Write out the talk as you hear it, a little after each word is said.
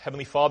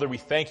Heavenly Father, we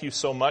thank you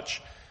so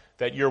much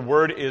that your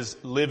word is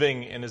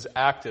living and is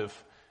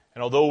active.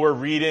 And although we're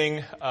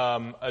reading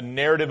a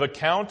narrative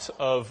account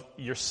of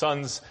your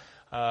son's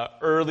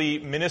early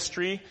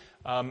ministry,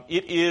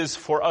 it is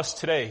for us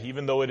today,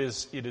 even though it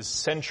is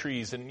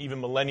centuries and even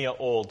millennia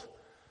old.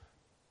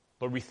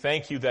 Lord, we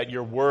thank you that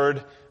your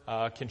word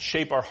can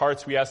shape our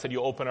hearts. We ask that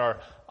you open our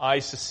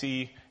eyes to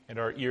see and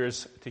our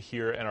ears to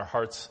hear and our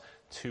hearts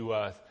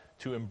to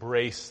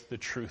embrace the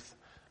truth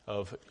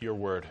of your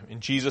word.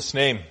 In Jesus'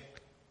 name,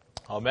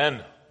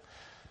 amen.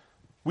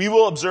 We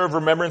will observe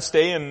Remembrance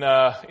Day in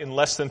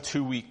less than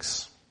 2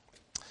 weeks.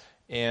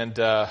 And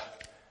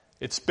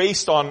it's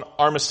based on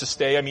Armistice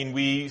Day. I mean,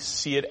 we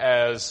see it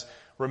as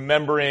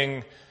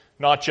remembering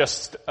not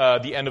just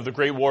the end of the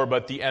Great War,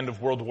 but the end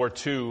of World War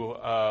II,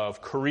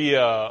 of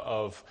Korea,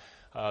 of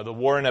the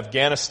war in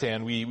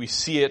Afghanistan. We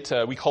see it,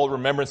 we call it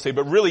Remembrance Day,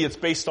 but really it's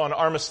based on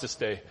Armistice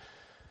Day.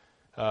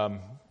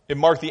 It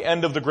marked the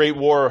end of the Great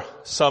War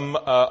some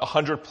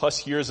 100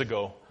 plus years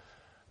ago.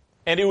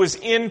 And it was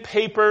in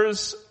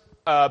papers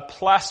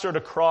plastered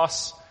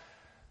across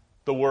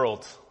the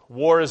world.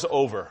 War is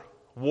over.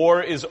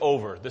 War is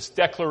over. This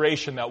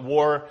declaration that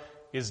war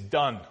is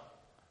done.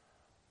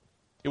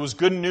 It was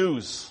good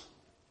news.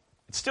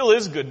 It still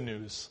is good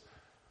news.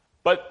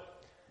 But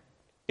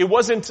it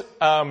wasn't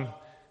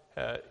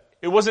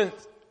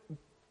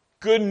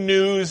good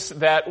news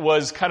that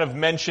was kind of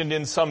mentioned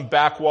in some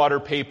backwater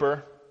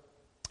paper,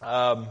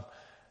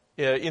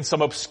 in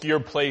some obscure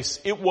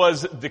place. It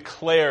was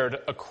declared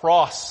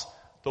across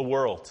the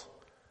world.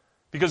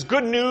 Because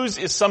good news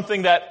is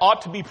something that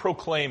ought to be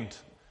proclaimed.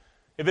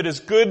 If it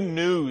is good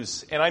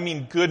news, and I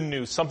mean good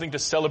news, something to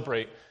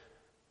celebrate,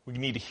 we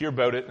need to hear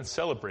about it and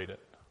celebrate it.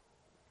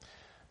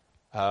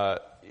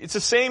 It's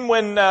the same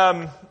when,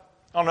 on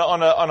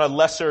a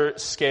lesser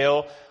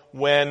scale,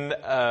 when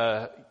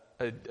a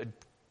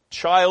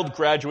child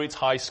graduates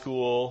high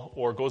school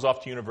or goes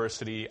off to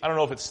university. I don't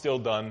know if it's still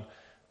done,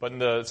 but in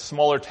the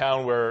smaller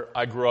town where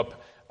I grew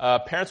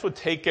up, parents would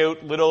take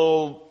out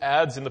little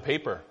ads in the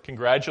paper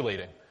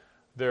congratulating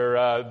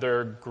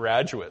their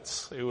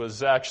graduates. It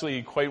was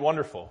actually quite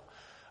wonderful.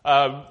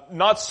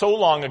 Not so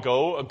long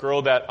ago, a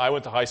girl that I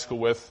went to high school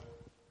with,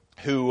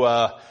 who,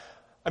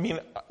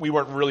 we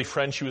weren't really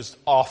friends. She was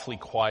awfully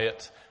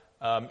quiet.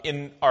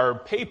 In our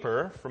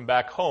paper from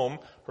back home,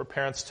 her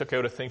parents took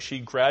out a thing. She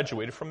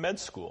graduated from med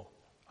school.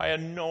 I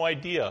had no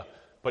idea.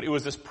 But it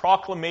was this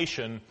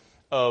proclamation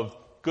of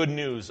good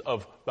news,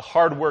 of the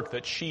hard work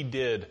that she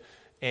did.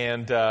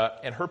 And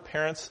her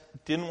parents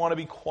didn't want to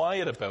be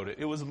quiet about it.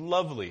 It was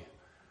lovely.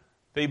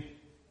 They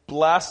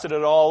blasted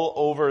it all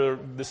over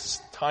this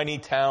tiny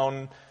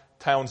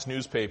town's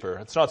newspaper.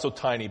 It's not so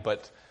tiny,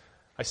 but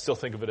I still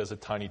think of it as a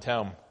tiny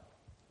town.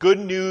 Good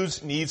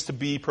news needs to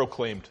be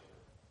proclaimed.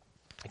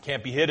 It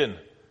can't be hidden.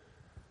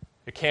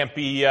 It can't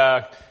be,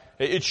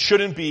 it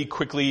shouldn't be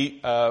quickly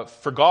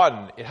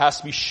forgotten. It has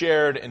to be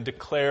shared and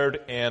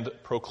declared and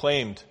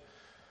proclaimed.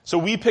 So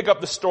we pick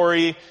up the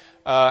story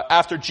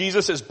after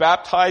Jesus is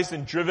baptized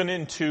and driven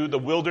into the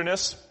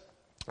wilderness,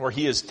 where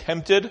he is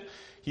tempted.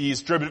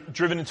 He's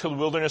driven into the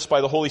wilderness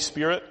by the Holy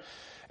Spirit.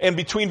 And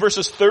between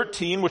verses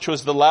 13, which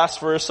was the last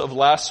verse of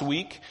last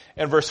week,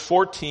 and verse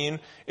 14,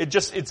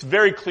 it's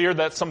very clear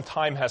that some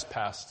time has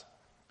passed.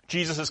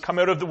 Jesus has come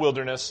out of the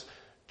wilderness.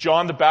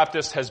 John the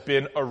Baptist has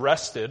been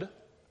arrested.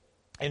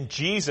 And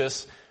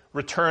Jesus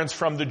returns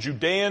from the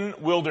Judean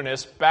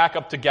wilderness back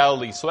up to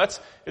Galilee. So it's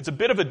a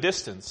bit of a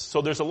distance.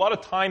 So there's a lot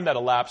of time that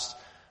elapsed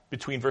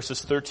between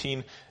verses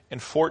 13 and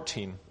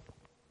 14.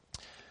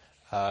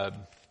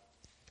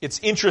 It's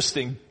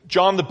interesting.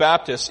 John the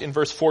Baptist, in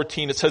verse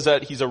 14, it says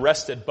that he's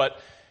arrested, but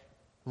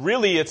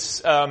really it's,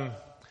 the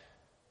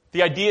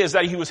idea is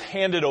that he was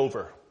handed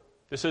over.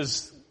 This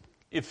is,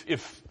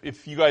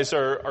 if you guys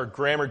are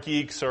grammar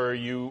geeks or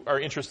you are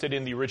interested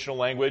in the original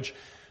language,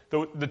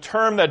 the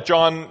term that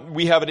John,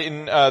 we have it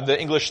in the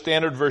English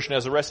Standard Version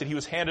as arrested, he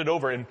was handed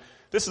over. And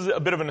this is a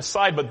bit of an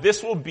aside, but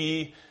this will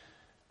be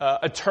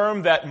a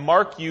term that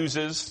Mark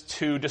uses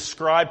to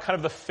describe kind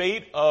of the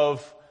fate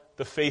of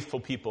the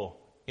faithful people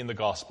in the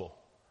gospel.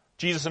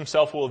 Jesus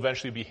himself will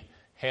eventually be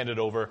handed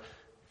over.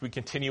 If we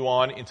continue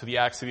on into the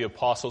Acts of the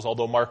Apostles,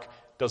 although Mark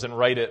doesn't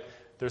write it,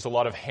 there's a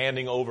lot of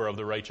handing over of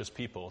the righteous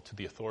people to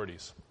the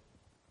authorities.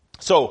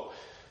 So,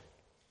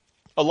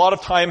 a lot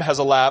of time has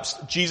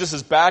elapsed. Jesus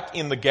is back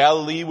in the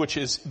Galilee, which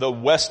is the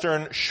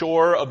western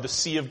shore of the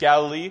Sea of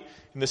Galilee,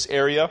 in this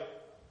area,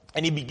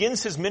 and he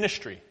begins his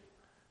ministry.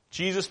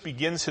 Jesus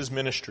begins his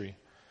ministry.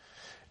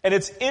 And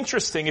it's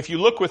interesting, if you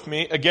look with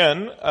me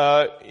again,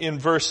 in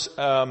verse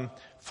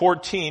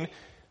 14,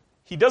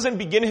 he doesn't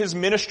begin his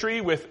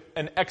ministry with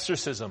an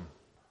exorcism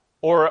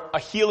or a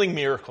healing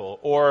miracle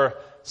or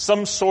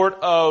some sort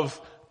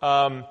of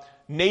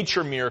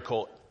nature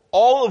miracle,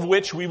 all of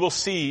which we will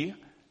see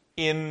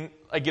in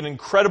like an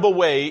incredible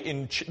way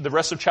in the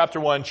rest of chapter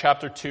 1,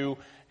 chapter 2,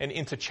 and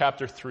into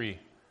chapter 3.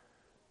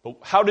 But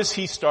how does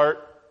he start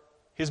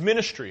his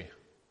ministry?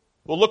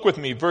 Well, look with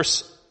me,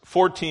 verse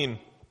 14. It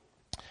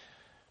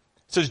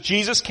says,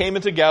 Jesus came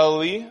into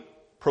Galilee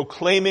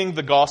proclaiming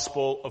the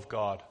gospel of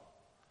God.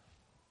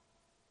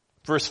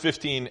 Verse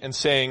 15, and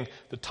saying,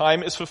 the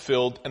time is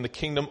fulfilled and the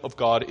kingdom of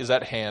God is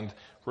at hand.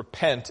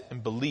 Repent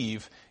and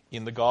believe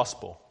in the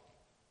gospel.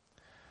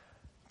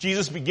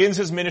 Jesus begins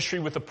his ministry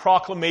with the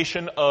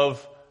proclamation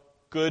of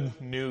good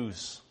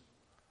news.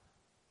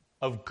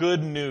 Of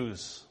good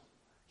news.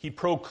 He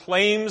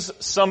proclaims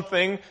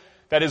something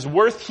that is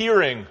worth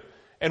hearing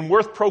and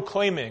worth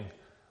proclaiming.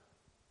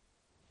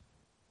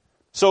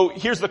 So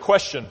here's the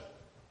question.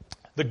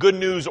 The good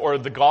news or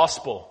the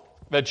gospel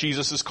that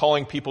Jesus is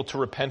calling people to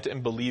repent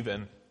and believe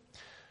in.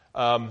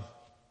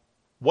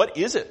 What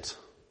is it?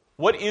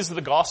 What is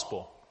the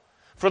gospel?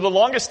 For the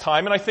longest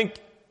time, and I think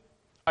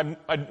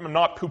I'm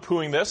not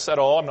poo-pooing this at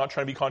all, I'm not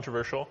trying to be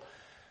controversial,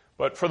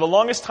 but for the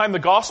longest time the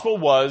gospel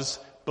was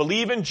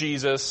believe in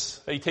Jesus,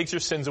 that he takes your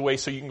sins away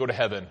so you can go to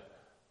heaven.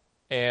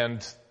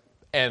 And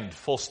end,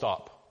 full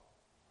stop.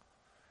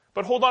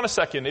 But hold on a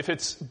second, if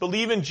it's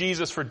believe in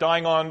Jesus for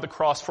dying on the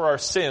cross for our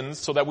sins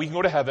so that we can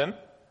go to heaven,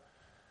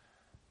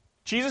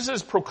 Jesus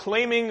is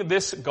proclaiming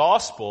this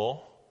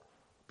gospel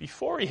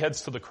before he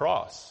heads to the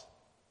cross.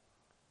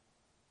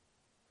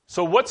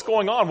 So what's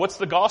going on? What's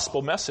the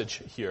gospel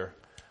message here?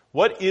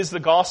 What is the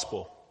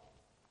gospel?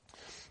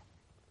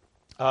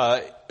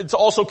 It's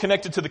also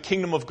connected to the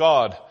kingdom of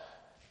God.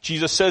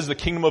 Jesus says the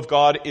kingdom of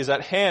God is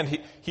at hand.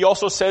 He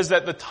also says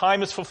that the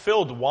time is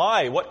fulfilled.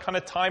 Why? What kind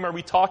of time are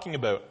we talking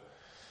about?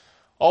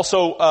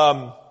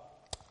 Also,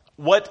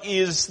 what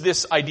is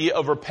this idea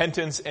of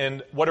repentance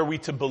and what are we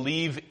to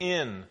believe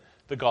in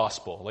the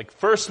gospel? Like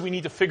first we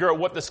need to figure out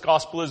what this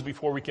gospel is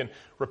before we can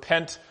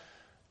repent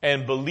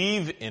and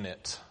believe in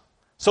it.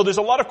 So there's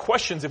a lot of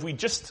questions if we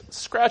just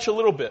scratch a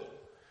little bit.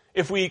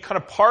 If we kind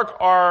of park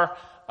our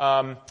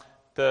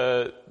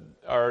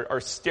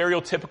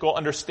stereotypical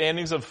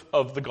understandings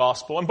of the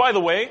gospel. And by the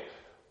way,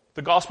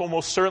 the gospel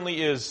most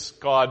certainly is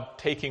God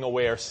taking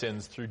away our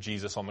sins through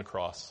Jesus on the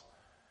cross.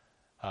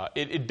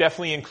 It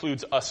definitely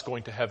includes us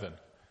going to heaven.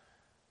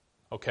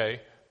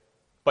 Okay?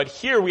 But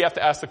here we have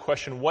to ask the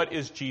question, what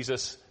is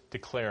Jesus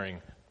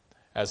declaring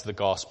as the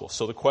gospel?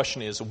 So the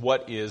question is,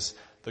 what is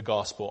the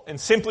gospel? And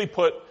simply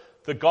put,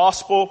 the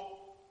gospel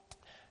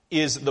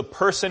is the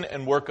person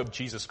and work of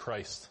Jesus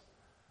Christ.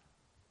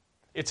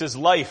 It's his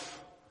life.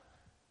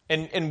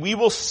 And we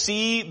will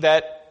see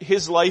that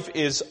his life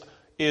is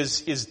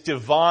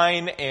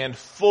divine and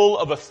full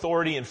of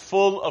authority and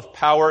full of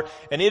power.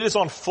 And it is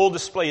on full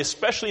display,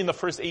 especially in the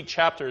first 8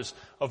 chapters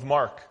of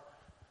Mark.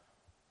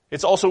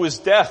 It's also his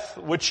death,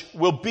 which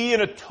will be an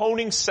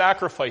atoning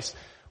sacrifice.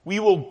 We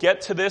will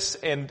get to this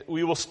and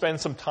we will spend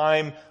some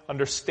time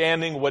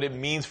understanding what it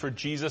means for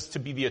Jesus to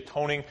be the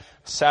atoning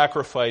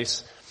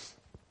sacrifice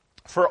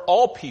for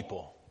all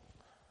people.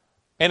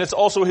 And it's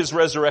also his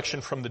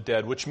resurrection from the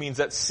dead, which means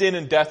that sin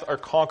and death are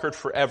conquered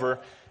forever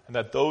and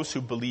that those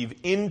who believe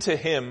into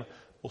him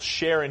will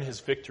share in his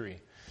victory.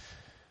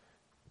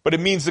 But it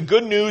means the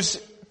good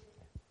news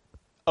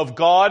of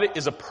God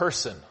is a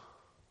person.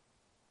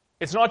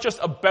 It's not just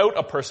about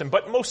a person,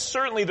 but most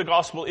certainly the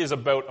gospel is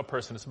about a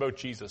person. It's about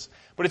Jesus.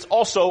 But it's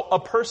also a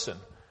person.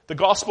 The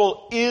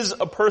gospel is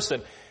a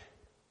person.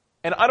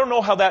 And I don't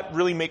know how that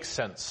really makes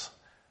sense.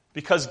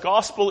 Because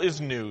gospel is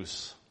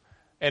news.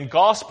 And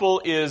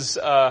gospel is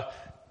a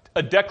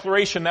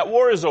declaration that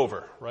war is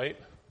over, right?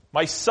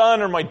 My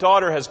son or my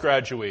daughter has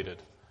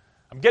graduated.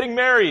 I'm getting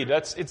married.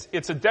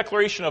 It's a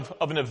declaration of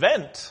an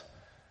event.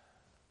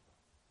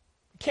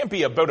 It can't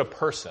be about a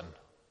person.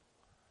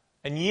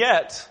 And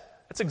yet,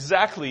 that's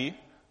exactly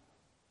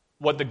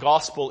what the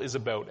gospel is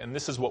about. And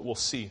this is what we'll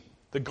see.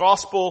 The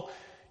gospel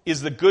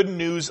is the good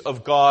news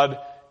of God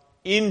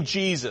in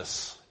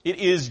Jesus. It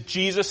is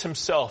Jesus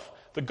himself.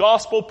 The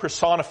gospel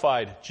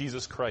personified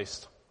Jesus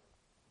Christ.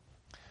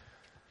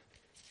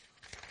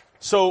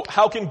 So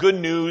how can good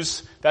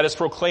news that is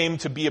proclaimed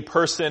to be a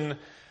person,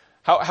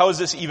 how is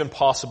this even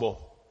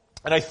possible?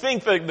 And I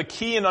think that the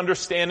key in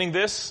understanding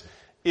this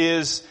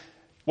is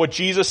what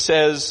Jesus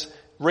says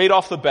right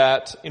off the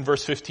bat in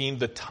verse 15,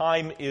 the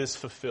time is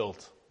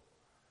fulfilled.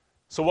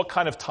 So what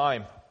kind of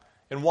time?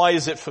 And why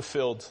is it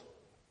fulfilled?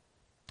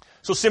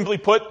 So simply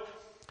put,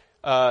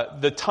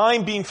 the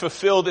time being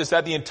fulfilled is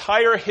that the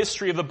entire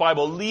history of the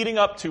Bible leading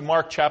up to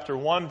Mark chapter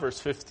 1 verse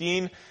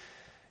 15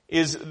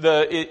 is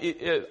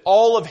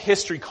all of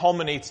history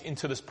culminates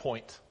into this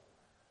point.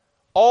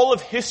 All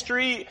of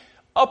history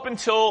up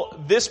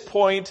until this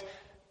point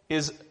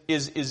is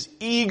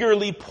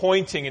eagerly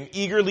pointing and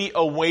eagerly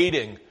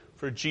awaiting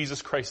for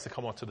Jesus Christ to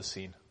come onto the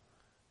scene.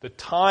 The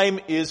time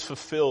is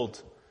fulfilled.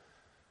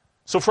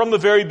 So from the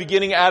very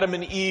beginning, Adam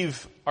and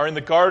Eve are in the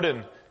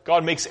garden.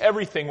 God makes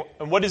everything.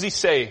 And what does he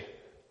say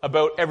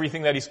about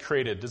everything that he's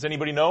created? Does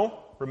anybody know?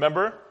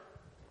 Remember?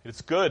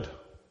 It's good.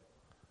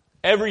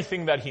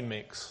 Everything that he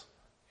makes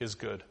is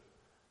good.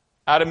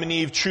 Adam and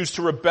Eve choose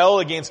to rebel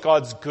against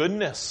God's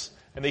goodness,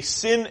 and they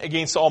sin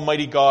against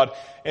Almighty God.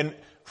 And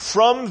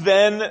from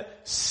then,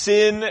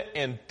 sin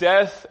and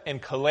death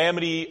and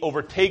calamity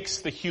overtakes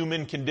the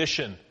human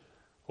condition,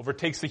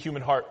 overtakes the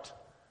human heart.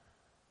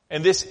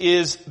 And this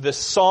is the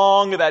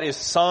song that is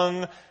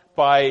sung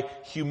by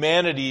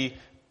humanity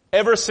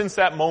ever since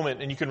that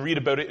moment, and you can read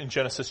about it in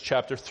Genesis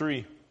chapter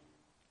 3.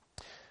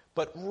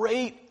 But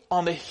right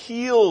on the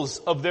heels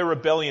of their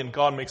rebellion,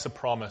 God makes a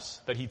promise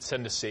that he'd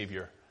send a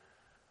Savior.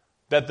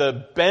 That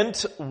the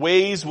bent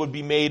ways would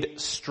be made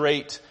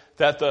straight.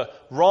 That the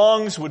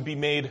wrongs would be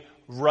made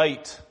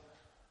right.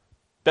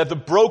 That the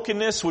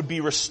brokenness would be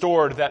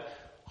restored. That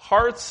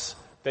hearts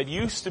that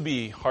used to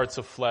be hearts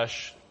of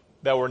flesh,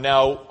 that were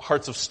now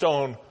hearts of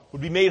stone,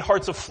 would be made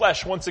hearts of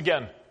flesh once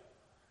again.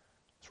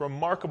 It's a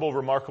remarkable,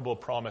 remarkable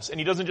promise. And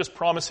he doesn't just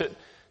promise it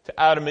to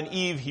Adam and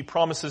Eve, he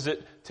promises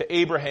it to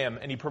Abraham,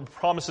 and he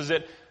promises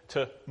it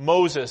to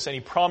Moses, and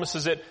he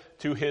promises it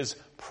to his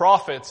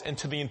prophets and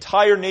to the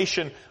entire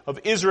nation of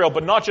Israel,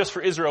 but not just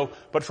for Israel,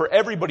 but for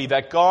everybody,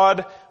 that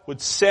God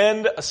would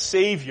send a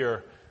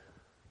Savior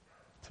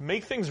to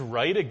make things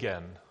right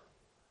again.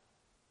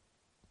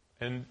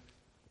 And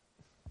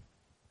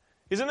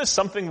isn't this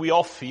something we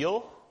all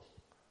feel?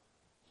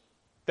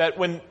 That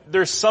when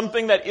there's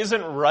something that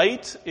isn't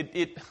right,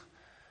 it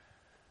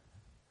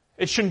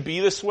shouldn't be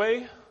this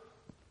way.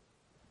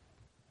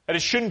 That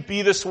it shouldn't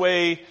be this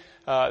way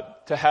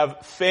to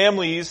have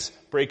families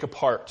break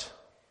apart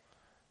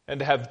and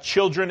to have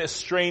children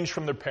estranged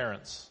from their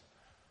parents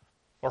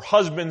or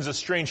husbands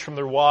estranged from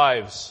their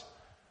wives,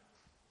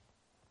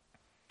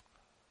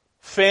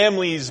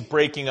 families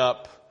breaking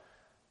up,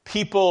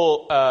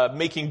 people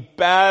making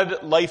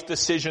bad life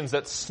decisions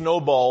that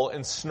snowball,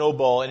 and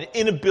an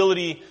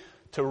inability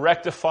to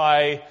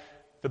rectify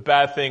the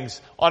bad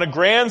things. On a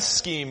grand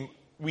scheme,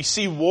 we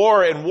see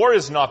war, and war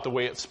is not the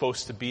way it's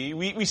supposed to be.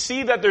 We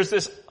see that there's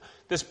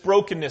this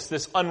brokenness,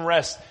 this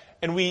unrest,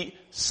 and we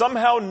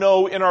somehow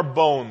know in our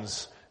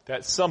bones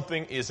that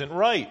something isn't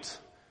right,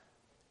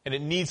 and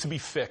it needs to be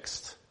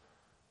fixed.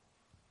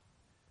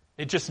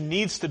 It just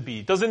needs to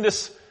be.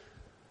 This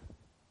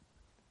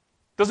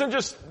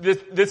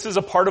is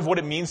a part of what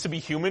it means to be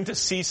human, to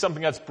see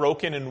something that's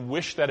broken and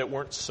wish that it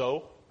weren't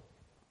so?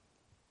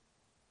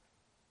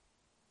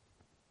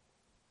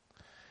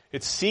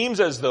 It seems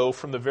as though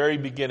from the very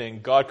beginning,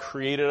 God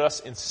created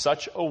us in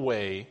such a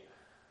way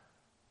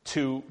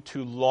to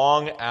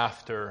long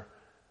after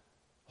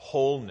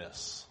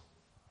wholeness.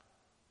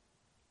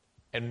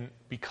 And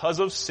because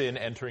of sin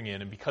entering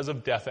in and because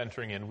of death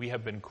entering in, we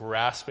have been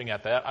grasping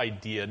at that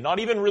idea, not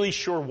even really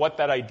sure what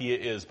that idea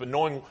is, but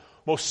knowing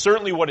most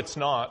certainly what it's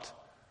not,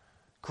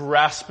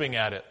 grasping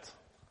at it.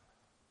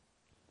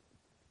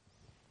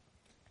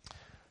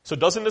 So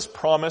doesn't this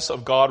promise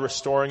of God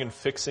restoring and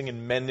fixing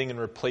and mending and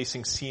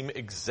replacing seem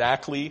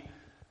exactly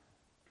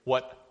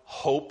what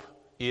hope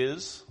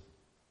is?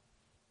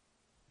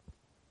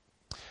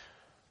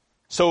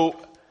 So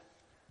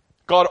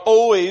God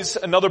always,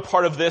 another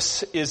part of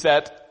this is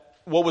that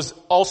what was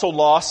also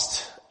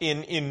lost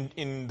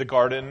in the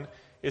garden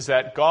is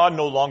that God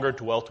no longer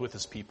dwelt with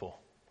his people.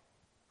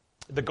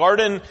 The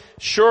garden,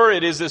 sure,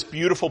 it is this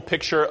beautiful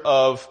picture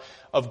of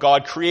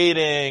God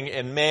creating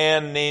and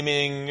man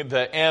naming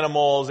the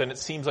animals, and it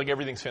seems like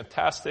everything's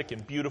fantastic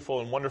and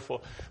beautiful and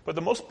wonderful. But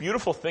the most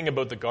beautiful thing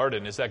about the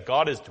garden is that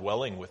God is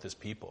dwelling with his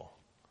people.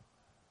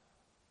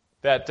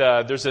 That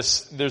there's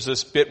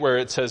this bit where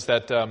it says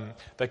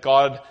that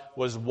God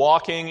was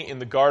walking in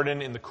the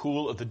garden in the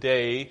cool of the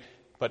day,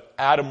 but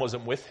Adam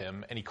wasn't with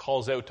him, and he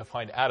calls out to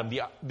find Adam.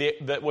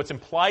 What's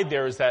implied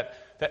there is that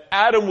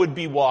Adam would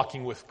be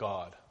walking with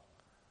God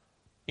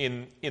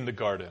in the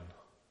garden.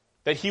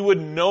 That he would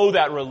know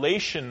that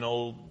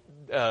relational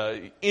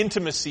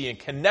intimacy and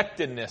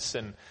connectedness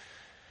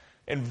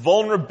and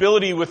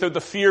vulnerability without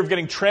the fear of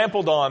getting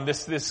trampled on,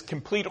 this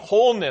complete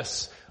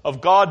wholeness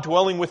of God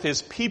dwelling with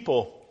his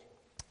people.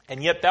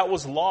 And yet that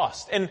was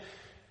lost. And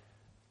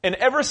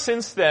ever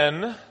since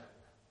then,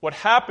 what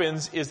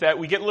happens is that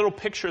we get little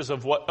pictures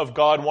of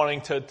God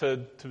wanting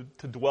to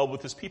dwell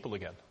with his people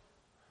again.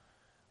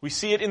 We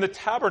see it in the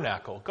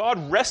tabernacle.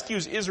 God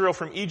rescues Israel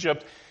from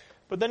Egypt,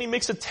 but then he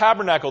makes a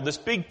tabernacle, this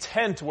big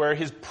tent where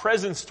his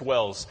presence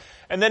dwells.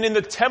 And then in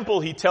the temple,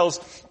 he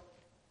tells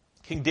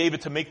King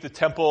David to make the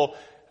temple.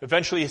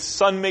 Eventually his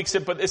son makes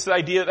it, but it's the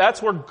idea,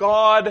 that's where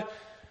God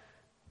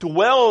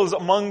dwells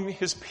among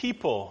his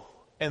people.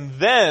 And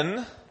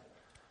then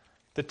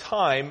the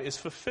time is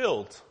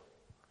fulfilled.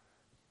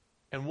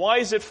 And why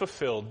is it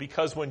fulfilled?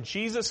 Because when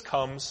Jesus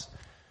comes,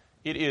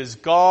 it is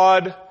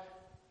God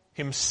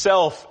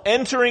himself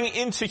entering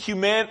into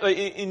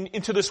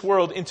into this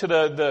world, into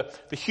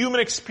the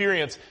human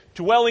experience,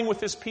 dwelling with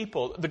his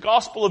people. The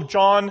Gospel of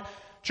John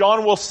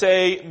will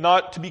say,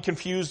 not to be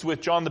confused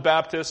with John the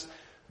Baptist,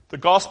 the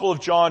Gospel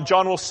of John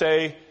will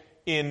say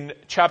in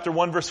chapter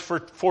 1 verse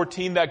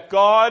 14 that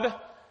God,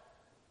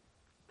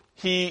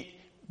 he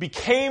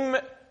became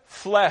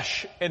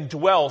flesh and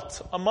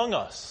dwelt among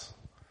us.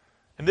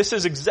 And this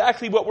is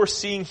exactly what we're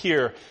seeing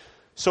here.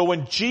 So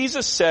when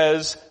Jesus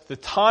says the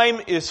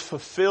time is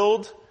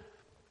fulfilled,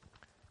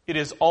 it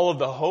is all of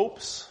the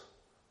hopes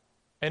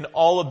and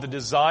all of the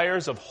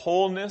desires of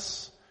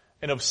wholeness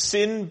and of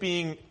sin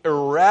being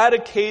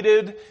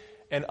eradicated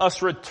and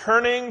us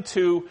returning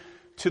to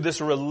this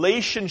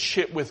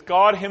relationship with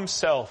God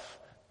himself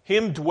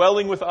Him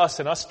dwelling with us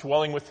and us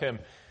dwelling with Him.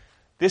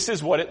 This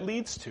is what it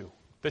leads to.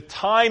 The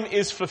time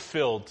is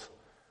fulfilled,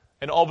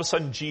 and all of a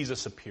sudden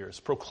Jesus appears,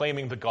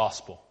 proclaiming the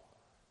gospel.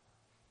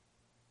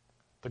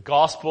 The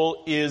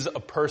gospel is a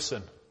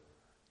person.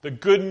 The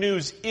good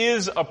news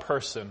is a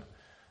person.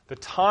 The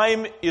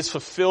time is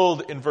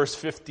fulfilled in verse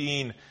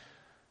 15.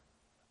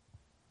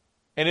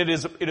 And it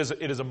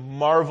is a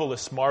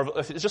marvelous.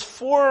 It's just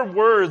 4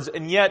 words,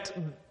 and yet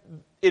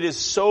it is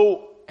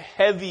so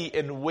heavy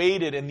and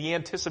weighted, and the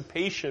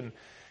anticipation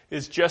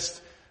is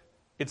just,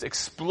 it's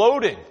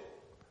exploding.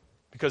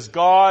 Because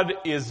God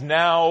is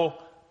now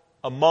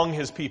among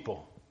His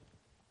people.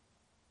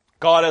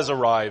 God has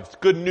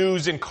arrived. Good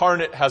news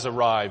incarnate has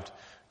arrived.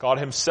 God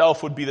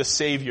Himself would be the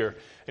Savior,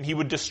 and He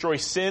would destroy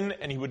sin,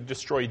 and He would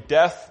destroy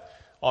death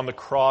on the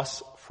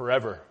cross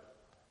forever.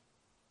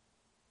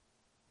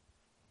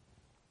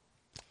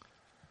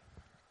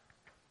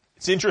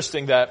 It's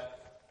interesting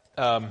that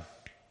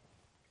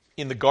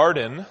in the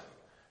garden,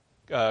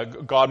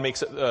 God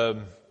makes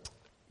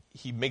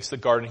He makes the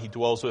garden, He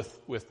dwells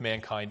with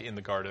mankind in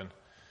the garden.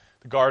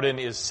 The garden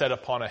is set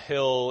upon a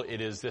hill.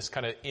 It is this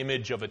kind of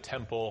image of a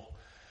temple.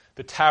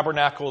 The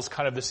tabernacle is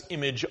kind of this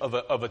image of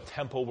a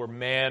temple where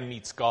man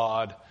meets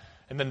God.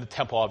 And then the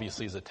temple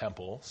obviously is a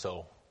temple,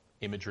 so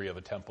imagery of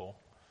a temple.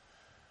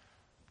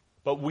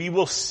 But we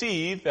will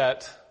see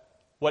that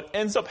what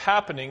ends up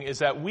happening is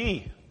that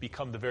we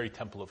become the very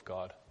temple of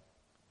God.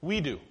 We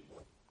do.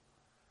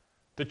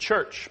 The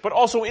church, but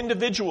also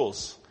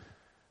individuals.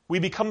 We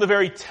become the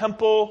very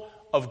temple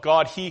of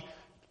God. He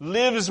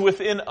lives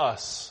within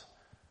us.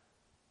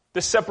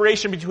 The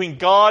separation between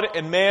God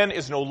and man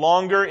is no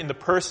longer in the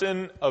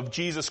person of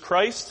Jesus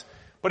Christ,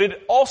 but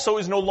it also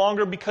is no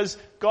longer because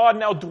God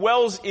now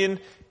dwells in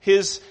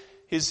His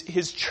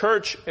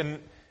church, and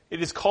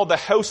it is called the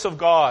house of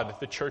God,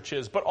 the church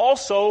is. But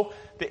also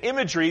the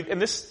imagery,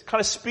 and this kind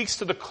of speaks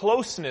to the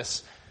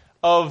closeness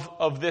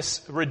of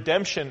this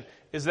redemption,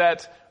 is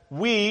that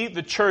we,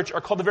 the church, are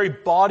called the very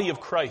body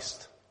of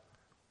Christ.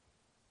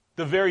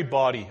 The very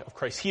body of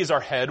Christ. He is our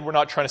head. We're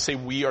not trying to say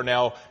we are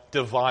now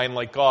divine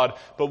like God,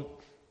 but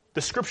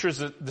the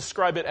scriptures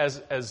describe it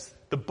as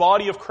the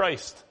body of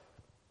Christ.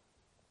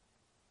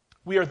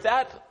 We are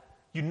that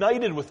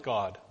united with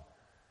God.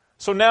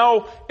 So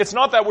now, it's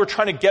not that we're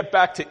trying to get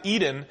back to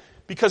Eden,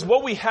 because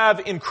what we have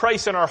in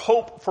Christ and our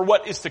hope for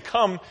what is to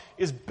come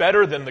is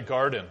better than the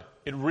garden.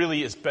 It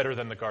really is better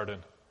than the garden.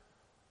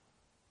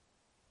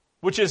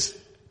 Which is,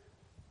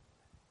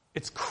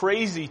 it's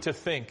crazy to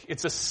think,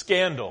 it's a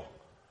scandal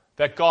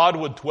that God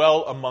would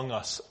dwell among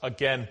us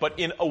again, but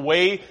in a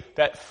way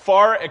that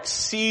far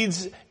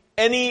exceeds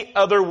any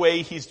other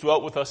way He's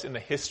dwelt with us in the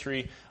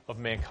history of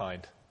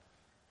mankind.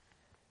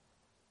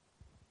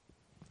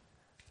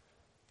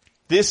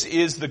 This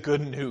is the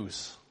good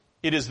news.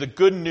 It is the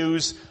good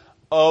news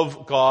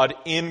of God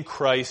in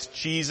Christ.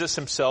 Jesus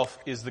Himself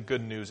is the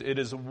good news. It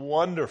is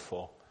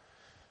wonderful.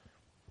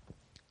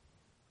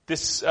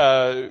 This,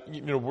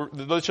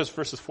 let's just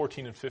verses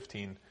 14 and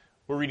 15.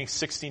 We're reading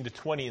 16 to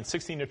 20, and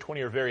 16 to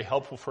 20 are very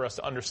helpful for us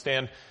to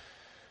understand,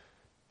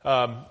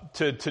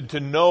 to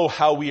know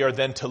how we are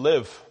then to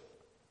live.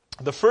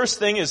 The first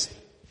thing is,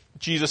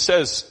 Jesus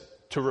says,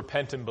 to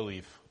repent and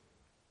believe.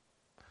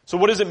 So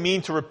what does it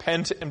mean to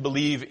repent and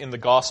believe in the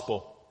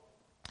gospel?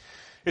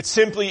 It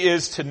simply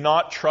is to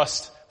not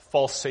trust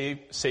false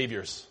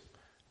saviors.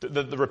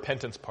 The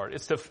repentance part.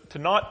 It's to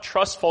not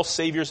trust false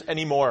saviors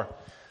anymore.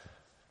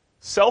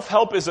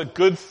 Self-help is a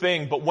good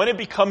thing, but when it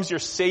becomes your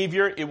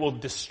savior, it will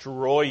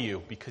destroy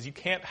you because you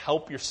can't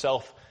help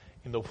yourself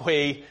in the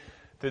way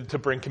to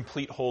bring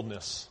complete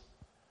wholeness.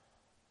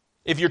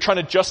 If you're trying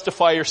to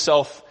justify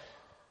yourself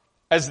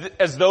as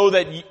though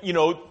that,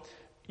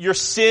 your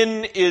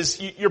sin is,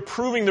 you're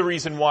proving the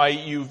reason why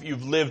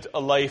you've lived a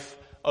life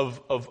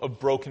of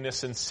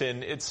brokenness and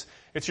sin. It's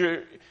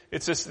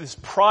this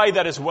pride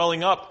that is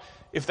welling up.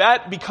 If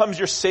that becomes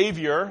your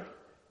savior,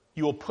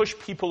 you will push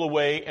people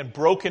away, and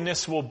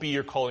brokenness will be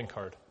your calling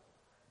card.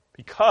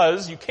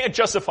 Because you can't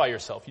justify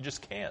yourself. You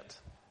just can't.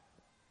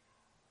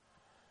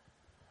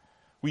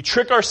 We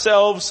trick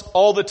ourselves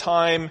all the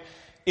time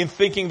in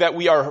thinking that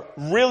we are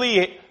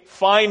really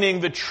finding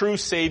the true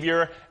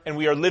Savior, and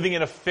we are living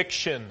in a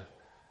fiction.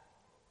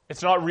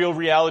 It's not real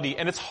reality,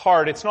 and it's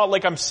hard. It's not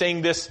like I'm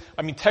saying this.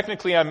 I mean,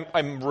 technically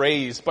I'm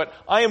raised, but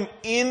I am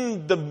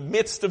in the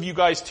midst of you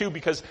guys too,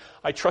 because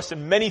I trust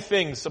in many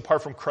things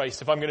apart from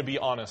Christ, if I'm going to be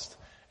honest.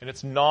 And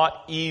it's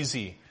not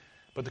easy.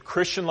 But the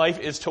Christian life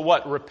is to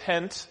what?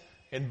 Repent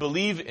and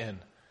believe in.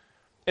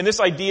 And this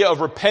idea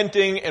of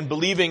repenting and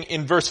believing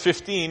in verse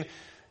 15,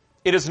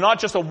 it is not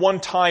just a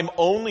one-time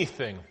only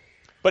thing,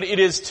 but it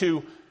is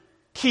to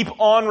keep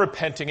on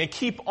repenting and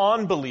keep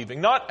on believing.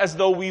 Not as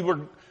though we were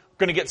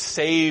going to get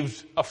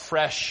saved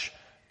afresh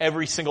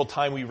every single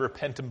time we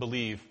repent and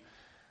believe.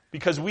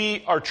 Because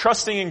we are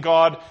trusting in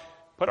God,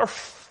 but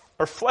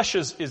our flesh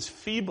is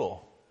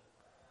feeble.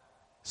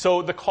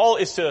 So the call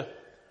is to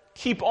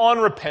keep on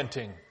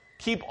repenting,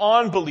 keep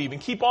on believing,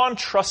 keep on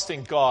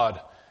trusting God.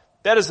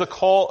 That is the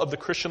call of the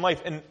Christian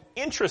life. And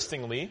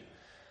interestingly,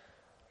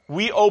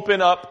 we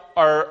open up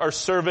our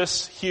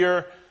service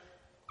here.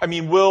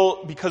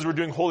 Because we're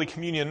doing Holy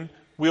Communion,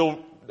 we'll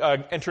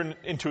enter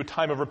into a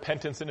time of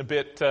repentance in a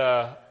bit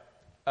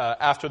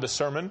after the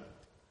sermon.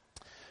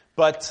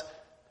 But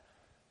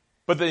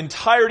the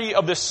entirety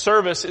of this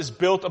service is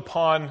built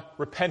upon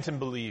repent and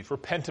believe,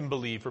 repent and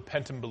believe,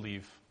 repent and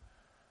believe.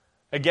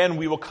 Again,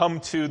 we will come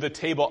to the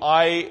table.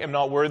 I am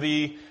not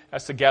worthy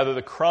as to gather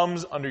the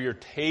crumbs under your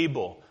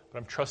table, but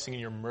I'm trusting in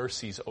your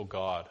mercies, O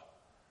God.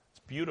 It's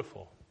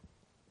beautiful.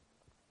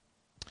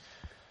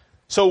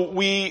 So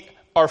we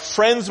are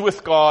friends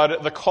with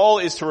God. The call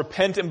is to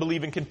repent and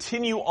believe and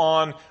continue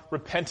on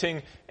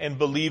repenting and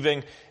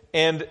believing.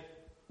 And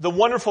the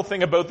wonderful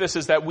thing about this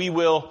is that we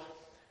will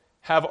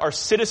have our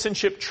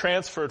citizenship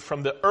transferred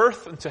from the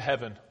earth into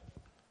heaven.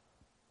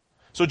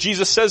 So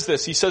Jesus says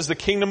this. He says the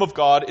kingdom of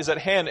God is at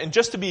hand. And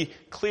just to be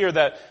clear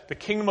that the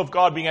kingdom of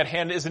God being at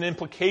hand is an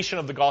implication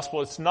of the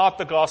gospel. It's not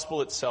the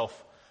gospel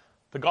itself.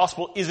 The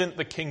gospel isn't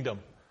the kingdom.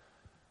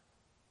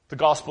 The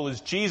gospel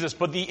is Jesus.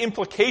 But the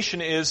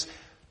implication is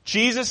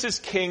Jesus is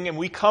king and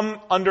we come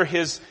under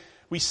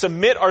we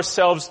submit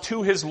ourselves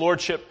to his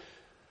lordship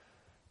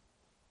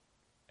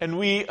and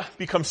we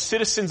become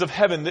citizens of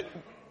heaven.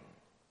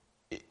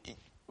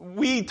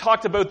 We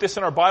talked about this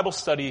in our Bible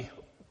study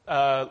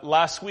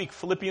last week,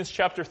 Philippians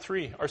chapter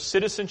 3. Our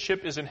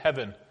citizenship is in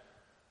heaven.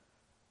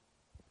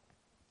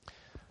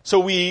 So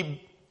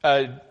we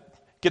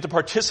get to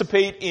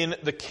participate in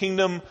the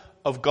kingdom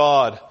of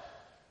God.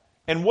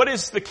 And what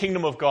is the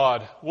kingdom of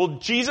God? Well,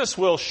 Jesus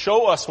will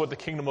show us what the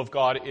kingdom of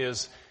God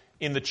is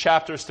in the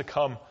chapters to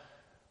come.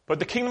 But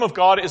the kingdom of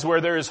God is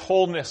where there is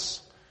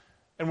wholeness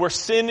and where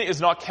sin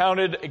is not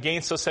counted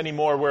against us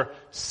anymore, where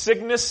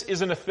sickness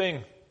isn't a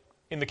thing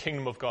in the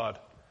kingdom of God,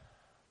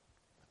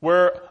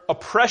 where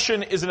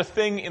oppression isn't a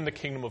thing in the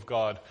kingdom of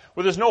God,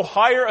 where there's no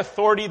higher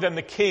authority than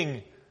the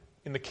king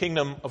in the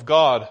kingdom of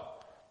God.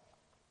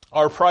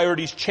 Our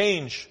priorities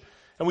change,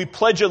 and we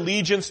pledge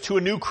allegiance to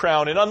a new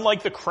crown. And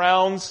unlike the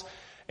crowns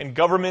and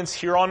governments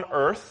here on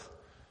earth,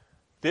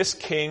 this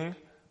king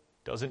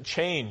doesn't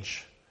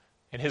change.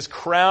 And his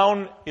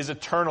crown is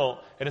eternal,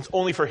 and it's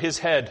only for his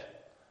head.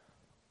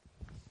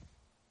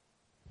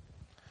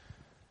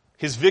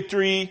 His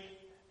victory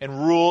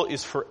and rule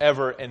is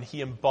forever, and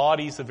he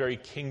embodies the very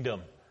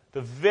kingdom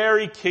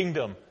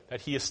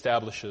that he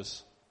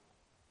establishes.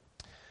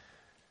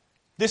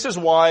 This is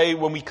why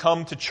when we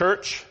come to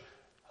church,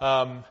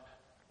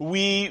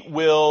 we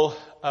will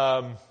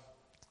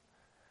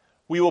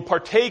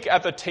partake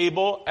at the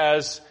table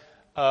as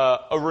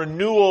a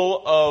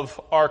renewal of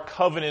our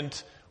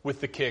covenant with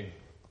the King.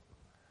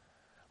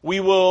 We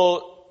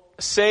will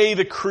say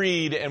the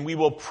creed and we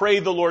will pray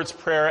the Lord's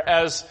Prayer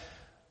as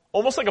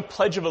almost like a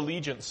pledge of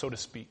allegiance, so to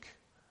speak.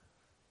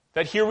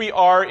 That here we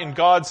are in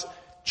God's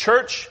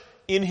church,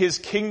 in his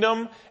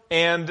kingdom,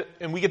 and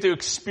we get to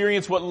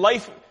experience what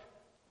life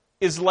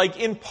is like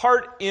in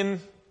part in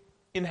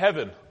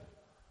heaven.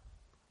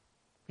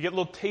 We get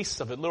little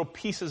tastes of it, little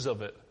pieces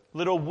of it,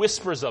 little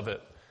whispers of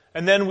it.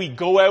 And then we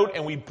go out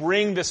and we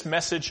bring this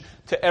message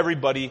to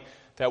everybody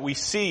that we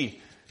see.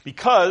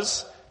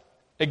 Because,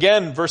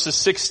 again, verses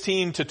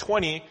 16 to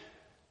 20,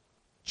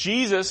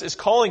 Jesus is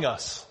calling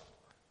us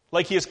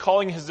like he is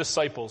calling his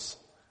disciples,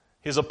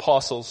 his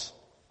apostles.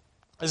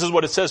 This is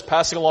what it says.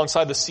 Passing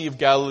alongside the Sea of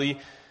Galilee,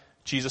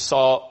 Jesus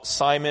saw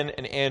Simon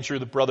and Andrew,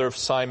 the brother of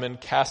Simon,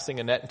 casting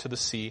a net into the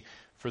sea,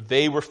 for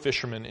they were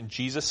fishermen. And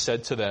Jesus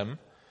said to them,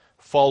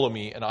 "Follow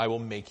me, and I will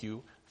make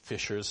you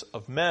fishers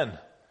of men."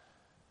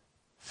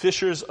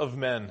 Fishers of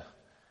men.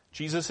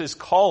 Jesus is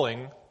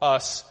calling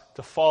us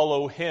to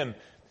follow him.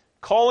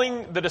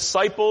 Calling the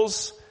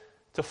disciples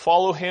to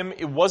follow him,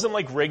 it wasn't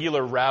like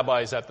regular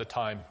rabbis at the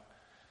time.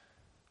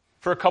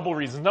 For a couple of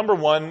reasons. Number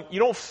one, you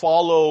don't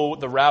follow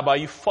the rabbi,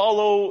 you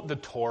follow the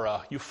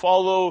Torah. You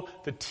follow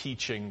the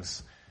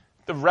teachings.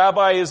 The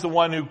rabbi is the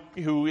one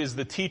who is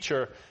the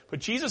teacher. But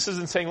Jesus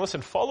isn't saying,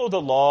 listen, follow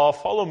the law,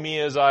 follow me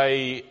as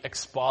I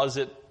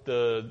exposit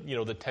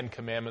the 10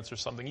 Commandments or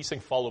something. He's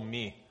saying, follow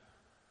me.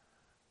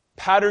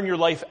 Pattern your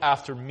life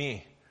after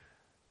me.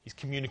 He's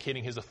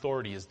communicating his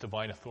authority, his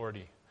divine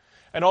authority.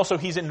 And also,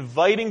 he's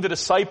inviting the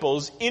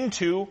disciples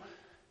into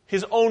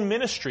his own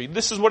ministry.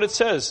 This is what it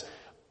says.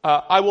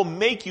 I will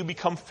make you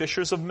become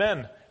fishers of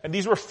men. And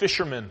these were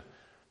fishermen.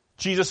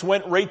 Jesus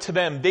went right to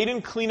them. They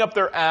didn't clean up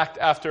their act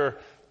after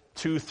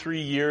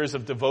 2-3 years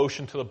of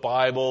devotion to the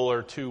Bible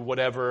or to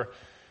whatever.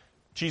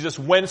 Jesus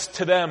went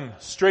to them,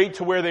 straight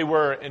to where they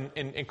were,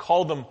 and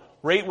called them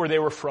right where they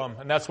were from.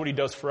 And that's what he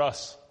does for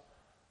us.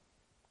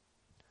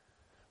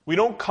 We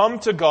don't come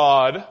to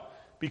God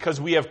because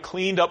we have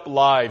cleaned up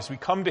lives. We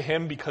come to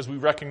him because we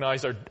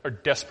recognize our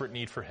desperate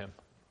need for him.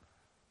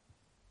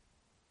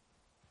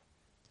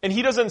 And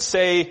he doesn't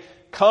say,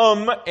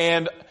 come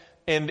and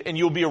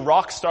you'll be a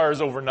rock stars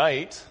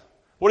overnight.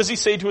 What does he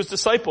say to his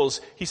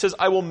disciples? He says,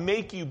 I will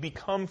make you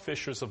become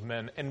fishers of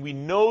men. And we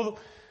know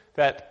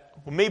that,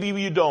 well, maybe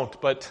you don't,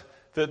 but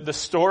the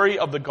story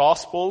of the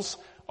Gospels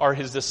are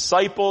his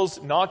disciples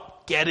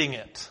not getting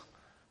it,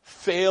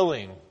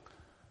 failing,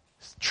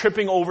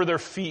 tripping over their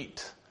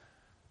feet,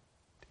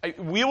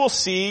 We will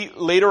see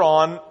later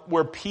on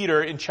where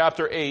Peter in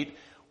chapter 8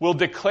 will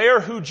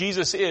declare who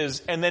Jesus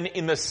is and then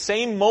in the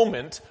same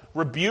moment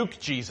rebuke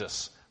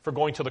Jesus for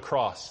going to the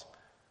cross.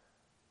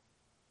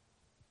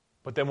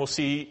 But then we'll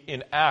see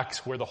in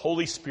Acts where the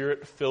Holy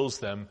Spirit fills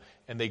them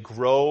and they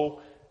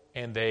grow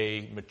and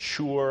they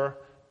mature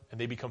and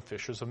they become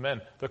fishers of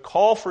men. The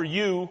call for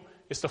you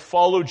is to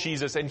follow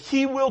Jesus, and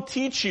He will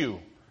teach you.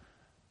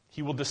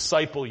 He will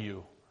disciple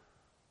you.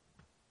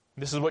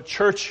 This is what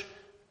church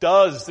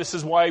does. This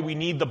is why we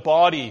need the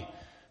body,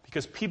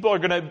 because people are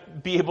going to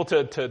be able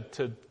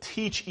to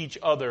teach each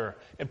other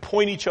and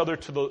point each other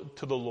to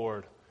the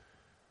Lord.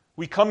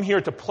 We come here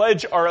to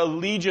pledge our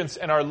allegiance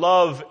and our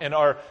love and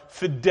our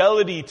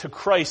fidelity to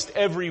Christ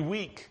every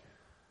week.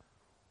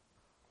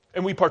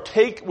 And we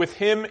partake with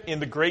Him in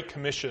the Great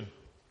Commission.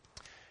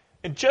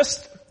 And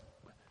just,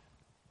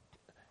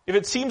 if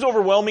it seems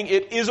overwhelming,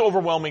 it is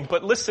overwhelming.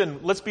 But listen,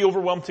 let's be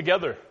overwhelmed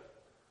together.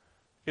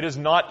 It is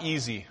not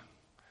easy.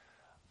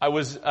 I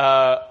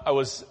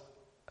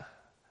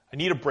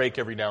need a break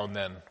every now and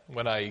then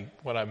when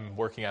I'm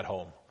working at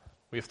home.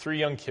 We have 3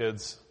 young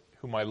kids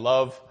whom I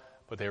love,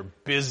 but they're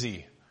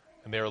busy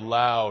and they're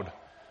loud.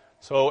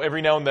 So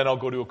every now and then I'll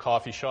go to a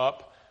coffee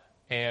shop,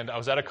 and I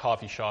was at a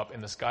coffee shop,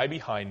 and this guy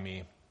behind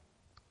me,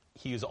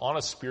 he is on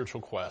a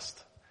spiritual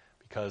quest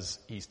because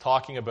he's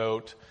talking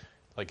about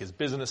like his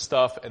business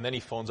stuff, and then he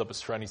phones up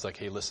his friend. He's like,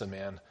 "Hey, listen,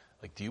 man,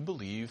 like, do you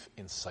believe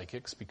in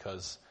psychics?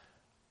 Because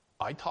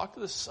I talked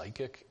to this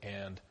psychic,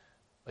 and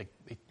like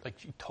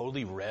she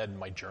totally read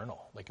my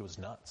journal. Like, it was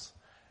nuts."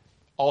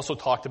 Also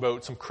talked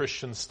about some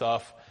Christian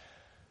stuff.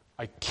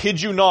 I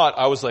kid you not,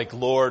 I was like,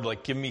 "Lord,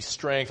 like, give me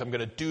strength. I'm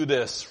going to do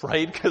this,"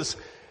 right?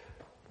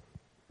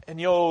 And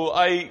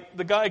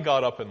the guy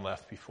got up and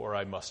left before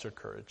I mustered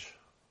courage.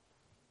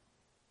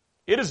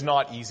 It is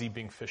not easy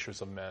being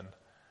fishers of men.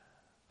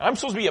 I'm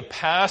supposed to be a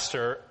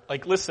pastor.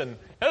 Like, listen,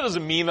 that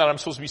doesn't mean that I'm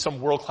supposed to be some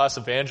world-class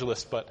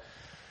evangelist, but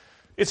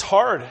it's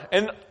hard.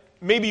 And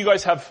maybe you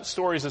guys have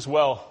stories as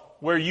well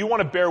where you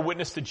want to bear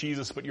witness to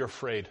Jesus, but you're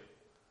afraid.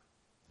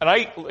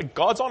 And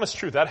God's honest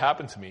truth, that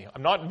happened to me.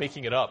 I'm not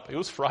making it up. It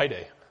was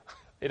Friday.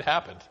 It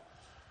happened.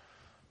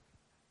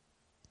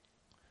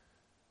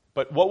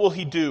 But what will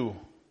He do?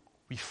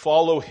 We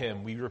follow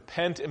Him. We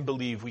repent and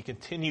believe. We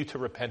continue to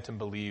repent and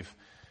believe.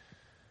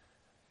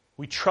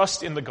 We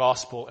trust in the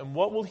gospel. And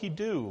what will He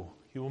do?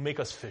 He will make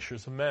us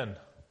fishers of men.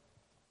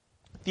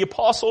 The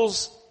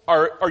apostles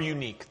are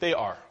unique. They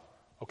are.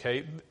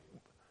 Okay?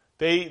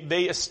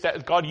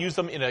 God used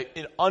them in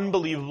an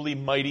unbelievably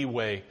mighty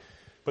way.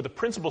 But the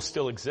principle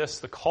still exists.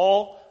 The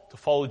call to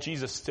follow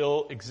Jesus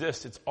still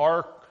exists. It's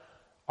our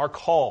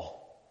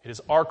call. It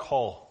is our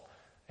call.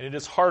 And it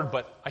is hard,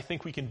 but I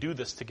think we can do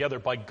this together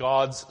by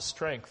God's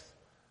strength.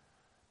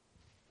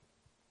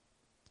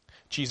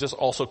 Jesus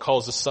also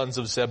calls the sons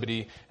of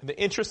Zebedee. And the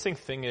interesting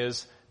thing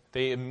is,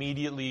 they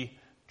immediately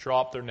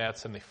drop their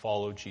nets and they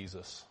follow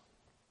Jesus.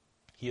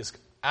 He is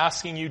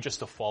asking you just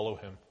to follow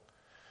Him.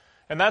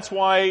 And that's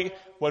why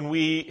when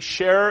we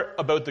share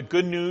about the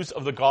good news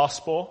of the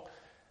gospel,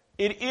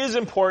 it is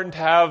important to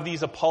have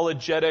these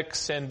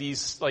apologetics and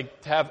these, to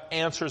have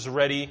answers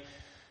ready.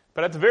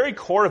 But at the very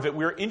core of it,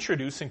 we're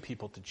introducing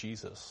people to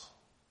Jesus.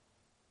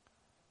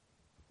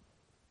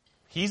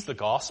 He's the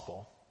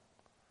gospel.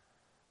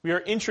 We are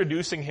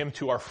introducing Him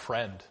to our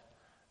friend.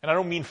 And I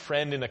don't mean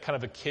friend in a kind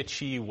of a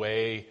kitschy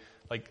way,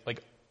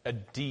 like a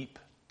deep,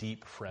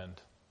 deep friend.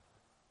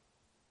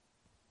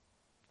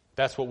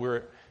 That's what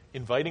we're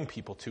inviting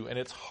people to, and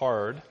it's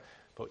hard.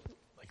 But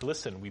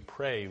listen, we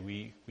pray,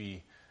 we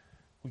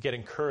get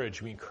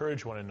encouraged, we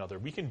encourage one another.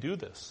 We can do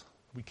this.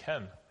 We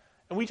can.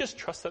 And we just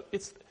trust that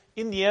it's,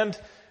 in the end,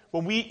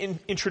 when we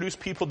introduce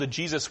people to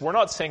Jesus, we're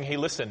not saying, "Hey,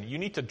 listen, you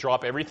need to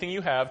drop everything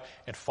you have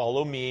and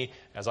follow me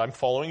as I'm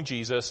following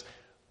Jesus."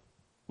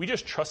 We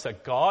just trust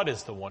that God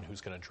is the one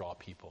who's going to draw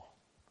people.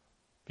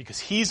 Because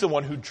He's the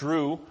one who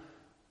drew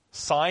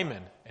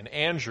Simon and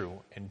Andrew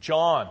and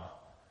John,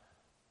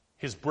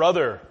 his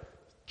brother,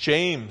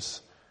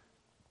 James,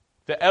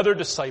 the other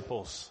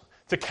disciples,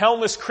 to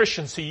countless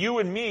Christians, to you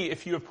and me,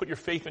 if you have put your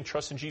faith and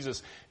trust in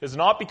Jesus. It's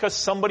not because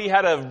somebody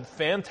had a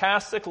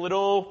fantastic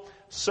little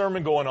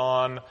sermon going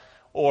on,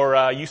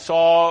 or you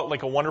saw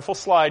a wonderful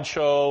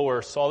slideshow,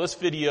 or saw this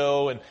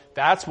video, and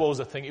that's what was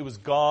the thing. It was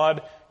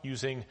God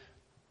using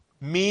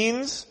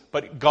means,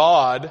 but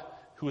God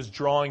who is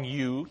drawing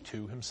you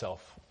to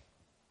Himself.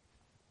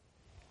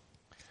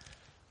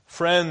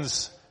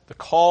 Friends, the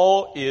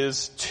call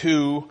is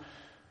to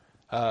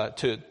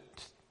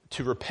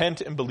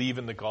repent and believe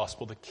in the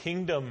gospel. The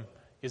kingdom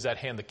is at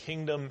hand. The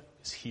kingdom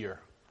is here.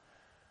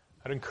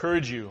 I'd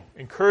encourage you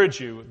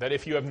that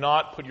if you have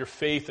not put your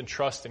faith and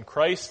trust in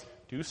Christ,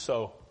 do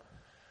so.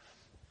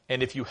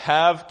 And if you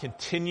have,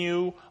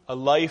 continue a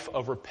life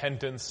of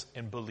repentance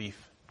and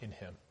belief in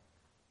Him.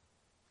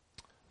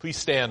 Please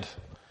stand.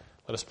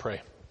 Let us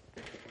pray.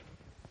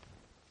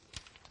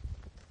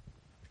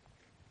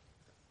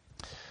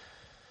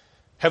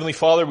 Heavenly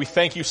Father, we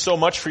thank You so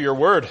much for Your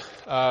word,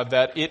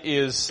 that it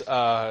is,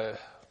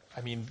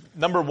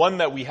 number one,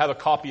 that we have a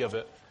copy of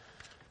it.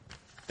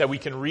 that we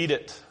can read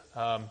it,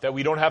 that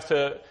we don't have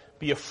to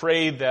be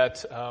afraid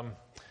that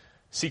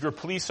secret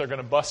police are going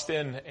to bust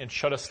in and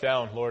shut us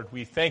down. Lord,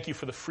 we thank you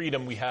for the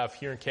freedom we have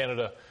here in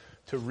Canada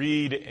to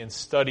read and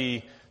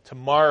study, to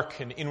mark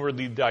and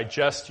inwardly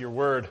digest your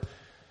word.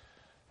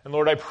 And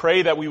Lord, I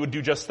pray that we would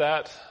do just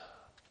that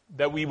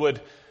we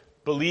would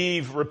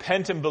believe,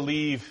 repent and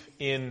believe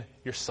in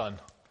your Son,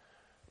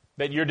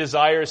 that your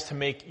desire is to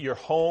make your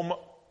home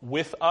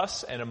with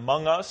us and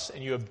among us,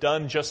 and you have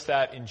done just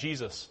that in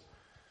Jesus.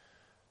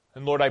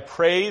 And Lord, I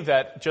pray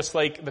that just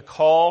like the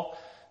call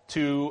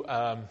to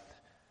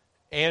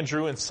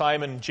Andrew and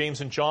Simon,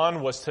 James and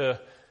John was to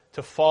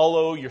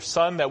follow your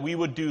Son, that we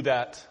would do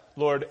that,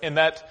 Lord, and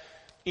that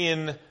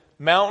in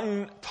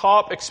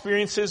mountaintop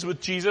experiences with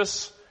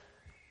Jesus,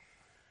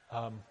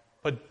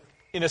 but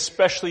in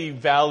especially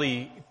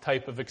valley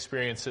type of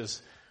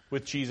experiences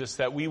with Jesus,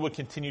 that we would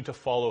continue to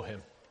follow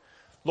him.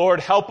 Lord,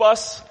 help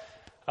us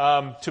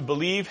to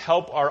believe,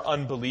 help our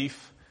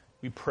unbelief,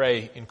 we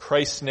pray. In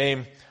Christ's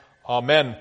name, amen.